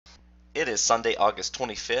It is Sunday, August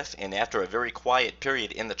 25th, and after a very quiet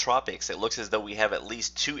period in the tropics, it looks as though we have at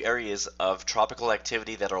least two areas of tropical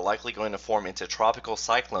activity that are likely going to form into tropical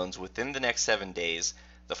cyclones within the next 7 days.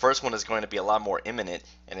 The first one is going to be a lot more imminent,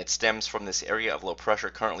 and it stems from this area of low pressure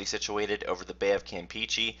currently situated over the Bay of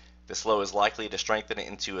Campeche. This low is likely to strengthen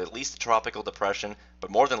into at least a tropical depression,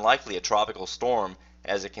 but more than likely a tropical storm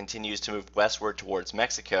as it continues to move westward towards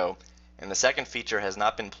Mexico. And the second feature has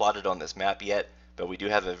not been plotted on this map yet, but we do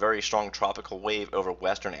have a very strong tropical wave over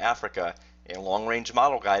Western Africa, and long-range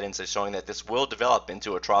model guidance is showing that this will develop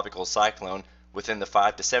into a tropical cyclone within the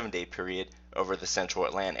 5 to 7 day period over the central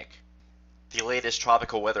Atlantic. The latest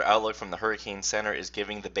tropical weather outlook from the Hurricane Center is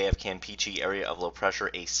giving the Bay of Campeche area of low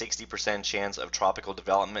pressure a 60% chance of tropical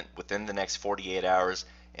development within the next 48 hours,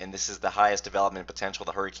 and this is the highest development potential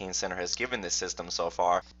the Hurricane Center has given this system so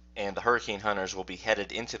far. And the hurricane hunters will be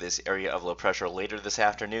headed into this area of low pressure later this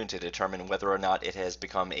afternoon to determine whether or not it has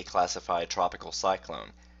become a classified tropical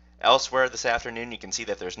cyclone. Elsewhere this afternoon, you can see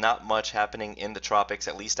that there's not much happening in the tropics,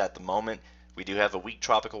 at least at the moment. We do have a weak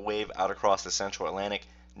tropical wave out across the central Atlantic.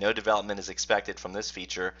 No development is expected from this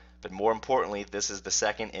feature, but more importantly, this is the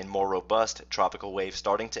second and more robust tropical wave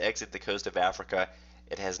starting to exit the coast of Africa.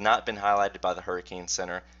 It has not been highlighted by the Hurricane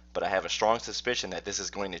Center, but I have a strong suspicion that this is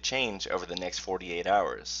going to change over the next 48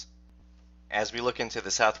 hours. As we look into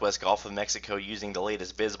the southwest Gulf of Mexico using the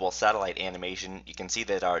latest visible satellite animation, you can see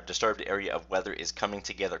that our disturbed area of weather is coming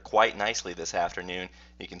together quite nicely this afternoon.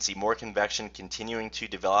 You can see more convection continuing to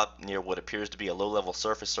develop near what appears to be a low-level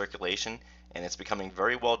surface circulation, and it's becoming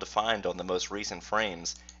very well defined on the most recent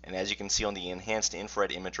frames. And as you can see on the enhanced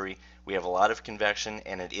infrared imagery, we have a lot of convection,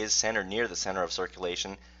 and it is centered near the center of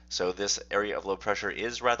circulation, so this area of low pressure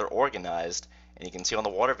is rather organized. And you can see on the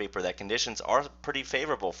water vapor that conditions are pretty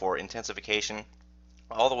favorable for intensification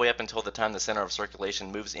all the way up until the time the center of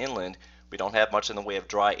circulation moves inland. We don't have much in the way of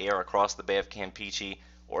dry air across the Bay of Campeche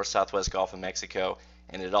or southwest Gulf of Mexico,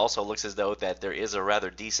 and it also looks as though that there is a rather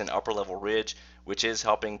decent upper level ridge which is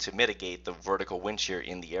helping to mitigate the vertical wind shear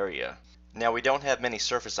in the area. Now, we don't have many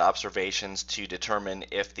surface observations to determine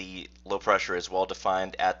if the low pressure is well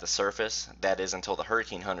defined at the surface. That is until the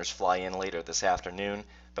hurricane hunters fly in later this afternoon.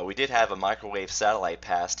 But we did have a microwave satellite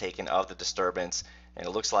pass taken of the disturbance, and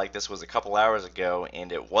it looks like this was a couple hours ago,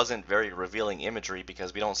 and it wasn't very revealing imagery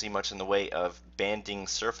because we don't see much in the way of banding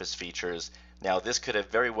surface features. Now, this could have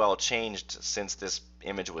very well changed since this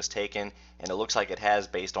image was taken, and it looks like it has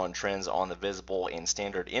based on trends on the visible and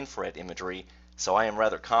standard infrared imagery. So I am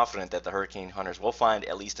rather confident that the hurricane hunters will find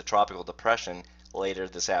at least a tropical depression later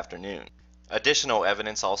this afternoon. Additional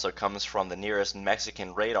evidence also comes from the nearest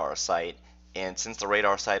Mexican radar site, and since the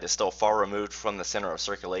radar site is still far removed from the center of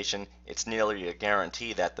circulation, it's nearly a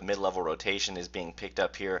guarantee that the mid-level rotation is being picked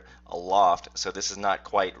up here aloft, so this is not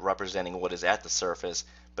quite representing what is at the surface,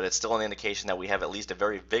 but it's still an indication that we have at least a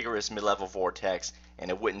very vigorous mid-level vortex, and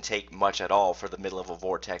it wouldn't take much at all for the mid-level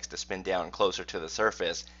vortex to spin down closer to the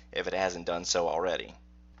surface if it hasn't done so already.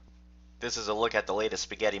 This is a look at the latest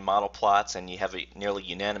spaghetti model plots, and you have a nearly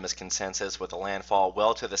unanimous consensus with a landfall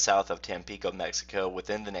well to the south of Tampico, Mexico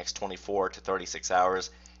within the next 24 to 36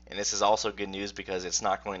 hours. And this is also good news because it's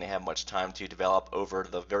not going to have much time to develop over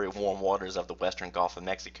the very warm waters of the western Gulf of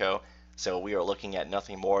Mexico. So we are looking at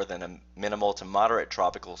nothing more than a minimal to moderate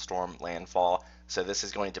tropical storm landfall. So this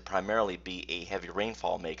is going to primarily be a heavy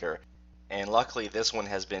rainfall maker. And luckily this one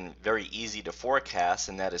has been very easy to forecast,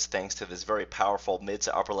 and that is thanks to this very powerful mid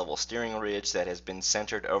to upper level steering ridge that has been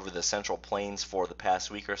centered over the central plains for the past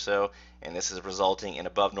week or so, and this is resulting in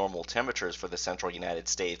above normal temperatures for the central United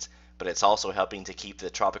States, but it's also helping to keep the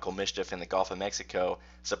tropical mischief in the Gulf of Mexico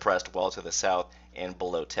suppressed well to the south and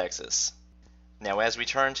below Texas. Now, as we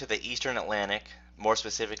turn to the eastern Atlantic, more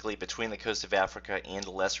specifically between the coast of Africa and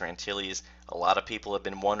the Lesser Antilles, a lot of people have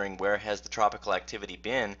been wondering where has the tropical activity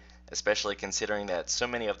been, especially considering that so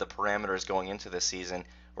many of the parameters going into this season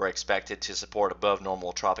were expected to support above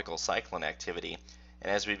normal tropical cyclone activity. And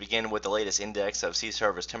as we begin with the latest index of sea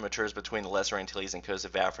surface temperatures between the Lesser Antilles and coast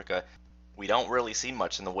of Africa, we don't really see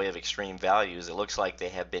much in the way of extreme values. It looks like they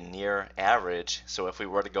have been near average, so if we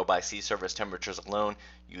were to go by sea surface temperatures alone,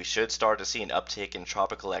 you should start to see an uptick in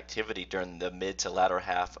tropical activity during the mid to latter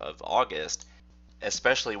half of August,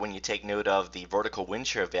 especially when you take note of the vertical wind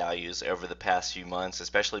shear values over the past few months,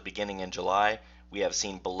 especially beginning in July. We have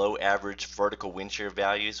seen below average vertical wind shear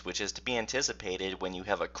values, which is to be anticipated when you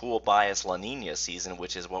have a cool bias La Nina season,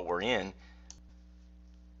 which is what we're in.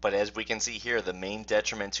 But as we can see here, the main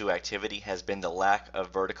detriment to activity has been the lack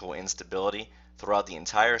of vertical instability. Throughout the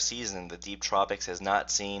entire season, the deep tropics has not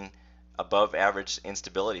seen above average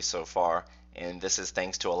instability so far, and this is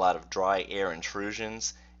thanks to a lot of dry air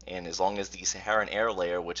intrusions And as long as the Saharan air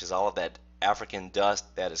layer, which is all of that African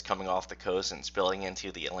dust that is coming off the coast and spilling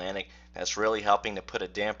into the Atlantic, that's really helping to put a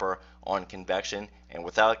damper on convection. And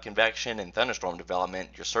without convection and thunderstorm development,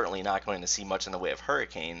 you're certainly not going to see much in the way of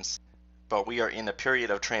hurricanes. But we are in a period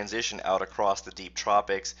of transition out across the deep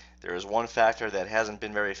tropics. There is one factor that hasn't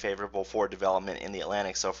been very favorable for development in the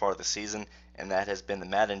Atlantic so far this season, and that has been the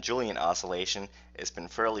Madden-Julian oscillation. It's been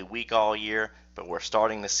fairly weak all year, but we're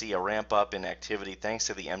starting to see a ramp up in activity thanks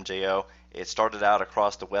to the MJO. It started out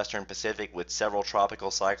across the western Pacific with several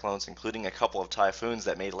tropical cyclones, including a couple of typhoons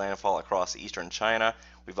that made landfall across eastern China.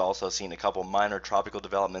 We've also seen a couple minor tropical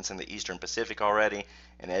developments in the eastern Pacific already,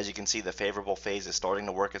 and as you can see, the favorable phase is starting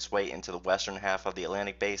to work its way into the western half of the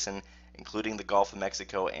Atlantic Basin, including the Gulf of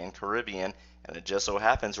Mexico and Caribbean, and it just so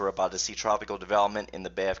happens we're about to see tropical development in the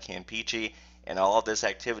Bay of Campeche, and all of this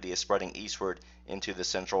activity is spreading eastward into the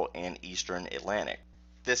central and eastern Atlantic.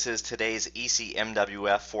 This is today's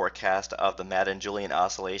ECMWF forecast of the Madden-Julian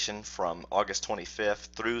oscillation from August 25th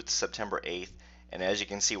through September 8th. And as you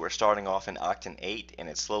can see, we're starting off in octant 8 and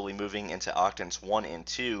it's slowly moving into octants 1 and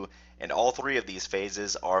 2. And all three of these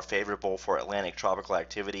phases are favorable for Atlantic tropical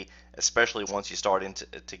activity, especially once you start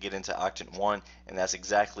to get into octant 1. And that's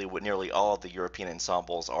exactly what nearly all of the European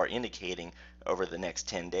ensembles are indicating over the next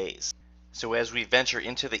 10 days. So as we venture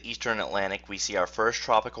into the eastern Atlantic, we see our first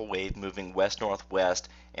tropical wave moving west-northwest,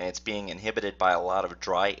 and it's being inhibited by a lot of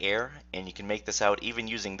dry air, and you can make this out even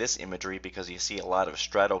using this imagery because you see a lot of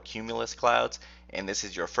stratocumulus clouds, and this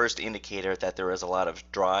is your first indicator that there is a lot of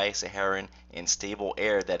dry Saharan and stable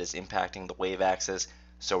air that is impacting the wave axis.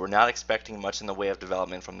 So we're not expecting much in the way of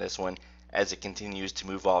development from this one as it continues to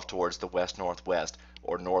move off towards the west-northwest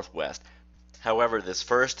or northwest. However, this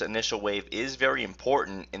first initial wave is very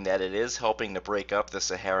important in that it is helping to break up the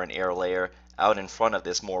Saharan air layer out in front of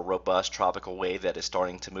this more robust tropical wave that is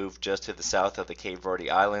starting to move just to the south of the Cape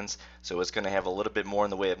Verde Islands. So it's going to have a little bit more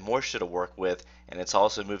in the way of moisture to work with, and it's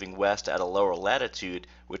also moving west at a lower latitude,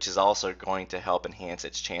 which is also going to help enhance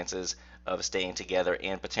its chances of staying together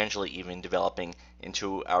and potentially even developing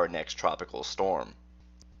into our next tropical storm.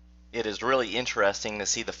 It is really interesting to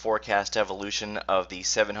see the forecast evolution of the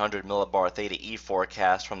 700 millibar theta E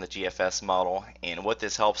forecast from the GFS model, and what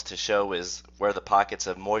this helps to show is where the pockets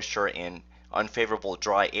of moisture and unfavorable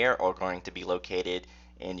dry air are going to be located,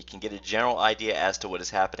 and you can get a general idea as to what is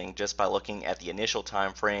happening just by looking at the initial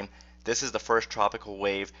time frame. This is the first tropical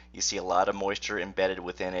wave. You see a lot of moisture embedded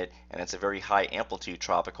within it, and it's a very high amplitude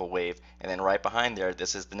tropical wave. And then right behind there,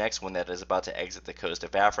 this is the next one that is about to exit the coast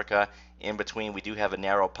of Africa. In between, we do have a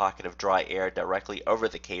narrow pocket of dry air directly over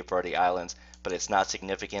the Cape Verde Islands, but it's not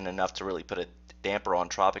significant enough to really put a damper on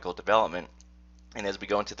tropical development. And as we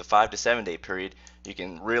go into the 5 to 7 day period, you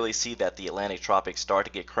can really see that the Atlantic tropics start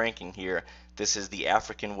to get cranking here. This is the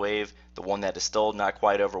African wave, the one that is still not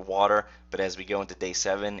quite over water, but as we go into day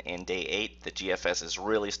 7 and day 8, the GFS is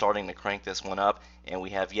really starting to crank this one up, and we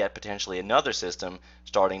have yet potentially another system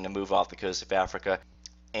starting to move off the coast of Africa.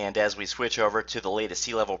 And as we switch over to the latest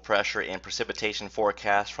sea level pressure and precipitation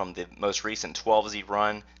forecast from the most recent 12Z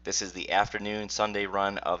run, this is the afternoon Sunday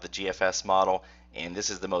run of the GFS model, and this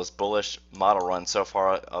is the most bullish model run so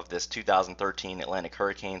far of this 2013 Atlantic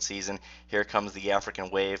hurricane season. Here comes the African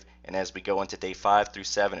wave, and as we go into day 5 through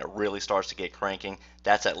 7, it really starts to get cranking.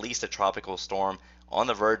 That's at least a tropical storm on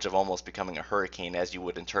the verge of almost becoming a hurricane, as you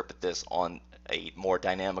would interpret this on a more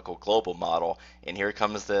dynamical global model. And here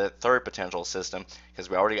comes the third potential system, because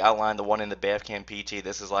we already outlined the one in the Bay of Campeche.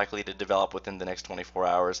 This is likely to develop within the next 24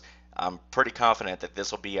 hours. I'm pretty confident that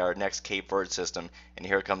this will be our next Cape Verde system, and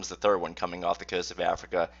here comes the third one coming off the coast of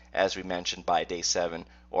Africa, as we mentioned, by day 7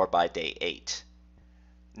 or by day 8.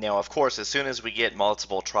 Now, of course, as soon as we get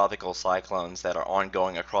multiple tropical cyclones that are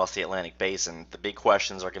ongoing across the Atlantic Basin, the big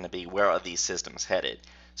questions are going to be, where are these systems headed?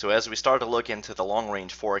 So as we start to look into the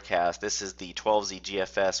long-range forecast, this is the 12Z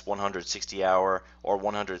GFS 160-hour or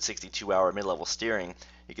 162-hour mid-level steering.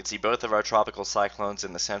 You can see both of our tropical cyclones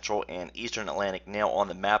in the central and eastern Atlantic now on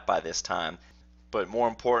the map by this time. But more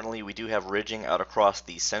importantly, we do have ridging out across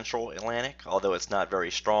the central Atlantic, although it's not very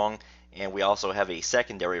strong. And we also have a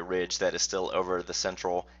secondary ridge that is still over the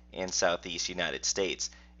central and southeast United States.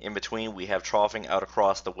 In between, we have troughing out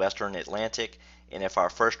across the western Atlantic, and if our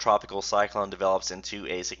first tropical cyclone develops into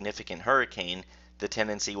a significant hurricane, the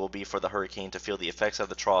tendency will be for the hurricane to feel the effects of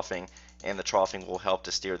the troughing, and the troughing will help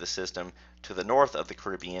to steer the system to the north of the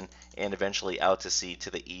Caribbean and eventually out to sea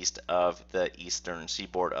to the east of the eastern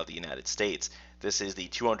seaboard of the United States. This is the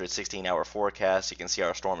 216-hour forecast. You can see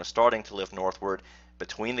our storm is starting to lift northward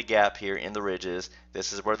between the gap here in the ridges.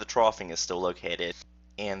 This is where the troughing is still located.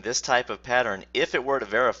 And this type of pattern, if it were to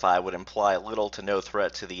verify, would imply little to no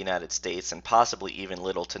threat to the United States and possibly even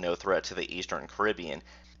little to no threat to the Eastern Caribbean.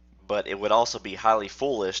 But it would also be highly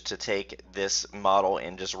foolish to take this model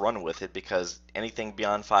and just run with it, because anything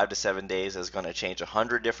beyond 5 to 7 days is going to change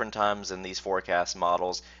 100 different times in these forecast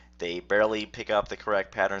models. They barely pick up the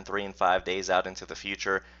correct pattern 3 and 5 days out into the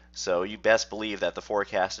future. So you best believe that the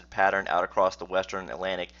forecasted pattern out across the western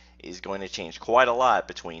Atlantic is going to change quite a lot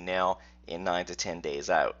between now and 9 to 10 days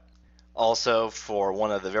out. Also, for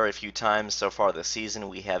one of the very few times so far this season,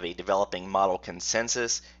 we have a developing model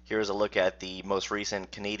consensus. Here's a look at the most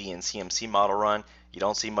recent Canadian CMC model run. You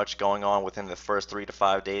don't see much going on within the first 3 to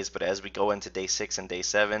 5 days, but as we go into day 6 and day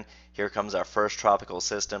 7, here comes our first tropical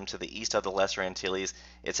system to the east of the Lesser Antilles.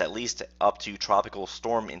 It's at least up to tropical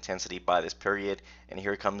storm intensity by this period, and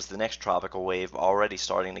here comes the next tropical wave already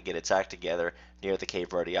starting to get its act together near the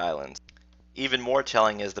Cape Verde Islands. Even more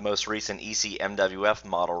telling is the most recent ECMWF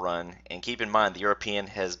model run, and keep in mind the European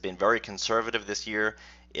has been very conservative this year.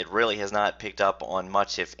 It really has not picked up on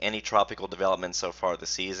much, if any, tropical development so far this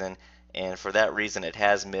season, and for that reason it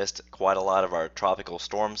has missed quite a lot of our tropical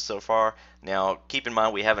storms so far. Now keep in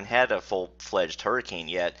mind we haven't had a full-fledged hurricane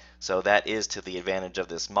yet, so that is to the advantage of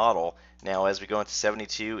this model. Now as we go into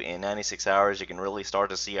 72 and 96 hours, you can really start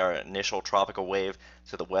to see our initial tropical wave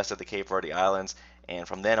to the west of the Cape Verde Islands, and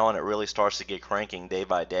from then on it really starts to get cranking day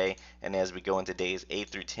by day, and as we go into days 8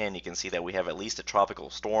 through 10, you can see that we have at least a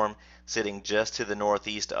tropical storm sitting just to the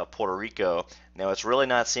northeast of Puerto Rico. Now it's really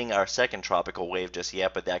not seeing our second tropical wave just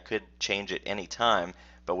yet, but that could change at any time.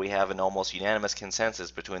 But we have an almost unanimous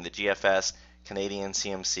consensus between the GFS, Canadian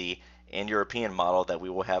CMC, and European model that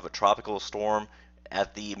we will have a tropical storm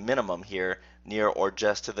at the minimum here near or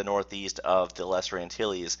just to the northeast of the Lesser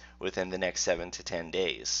Antilles within the next 7 to 10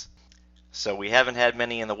 days. So we haven't had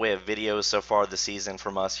many in the way of videos so far this season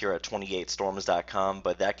from us here at 28storms.com,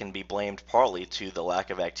 but that can be blamed partly to the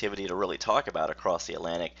lack of activity to really talk about across the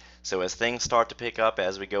Atlantic. So as things start to pick up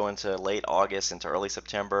as we go into late August into early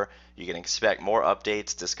September, you can expect more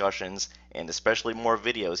updates, discussions, and especially more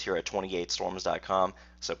videos here at 28storms.com.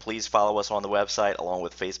 So please follow us on the website along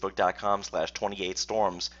with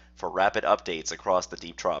facebook.com/28storms for rapid updates across the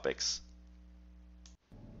deep tropics.